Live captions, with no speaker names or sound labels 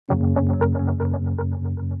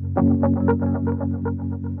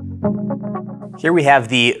Here we have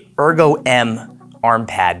the Ergo-M arm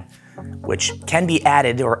pad, which can be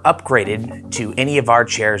added or upgraded to any of our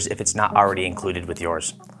chairs if it's not already included with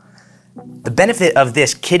yours. The benefit of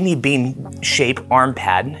this kidney bean shape arm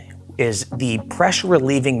pad is the pressure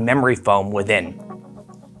relieving memory foam within.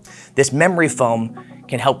 This memory foam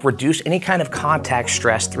can help reduce any kind of contact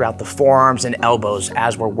stress throughout the forearms and elbows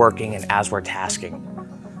as we're working and as we're tasking.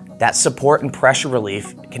 That support and pressure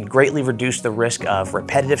relief can greatly reduce the risk of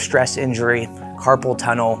repetitive stress injury, carpal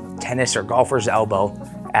tunnel, tennis or golfer's elbow,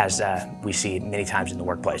 as we see many times in the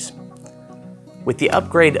workplace. With the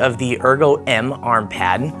upgrade of the Ergo-M arm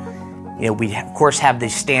pad, we of course have the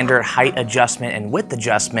standard height adjustment and width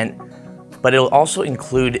adjustment, but it'll also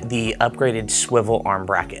include the upgraded swivel arm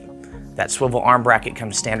bracket. That swivel arm bracket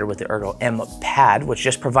comes standard with the Ergo-M pad, which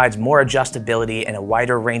just provides more adjustability and a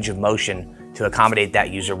wider range of motion to accommodate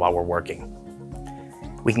that user while we're working.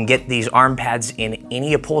 We can get these arm pads in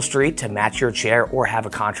any upholstery to match your chair or have a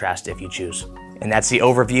contrast if you choose. And that's the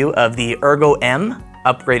overview of the Ergo-M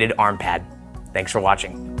upgraded arm pad. Thanks for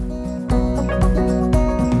watching.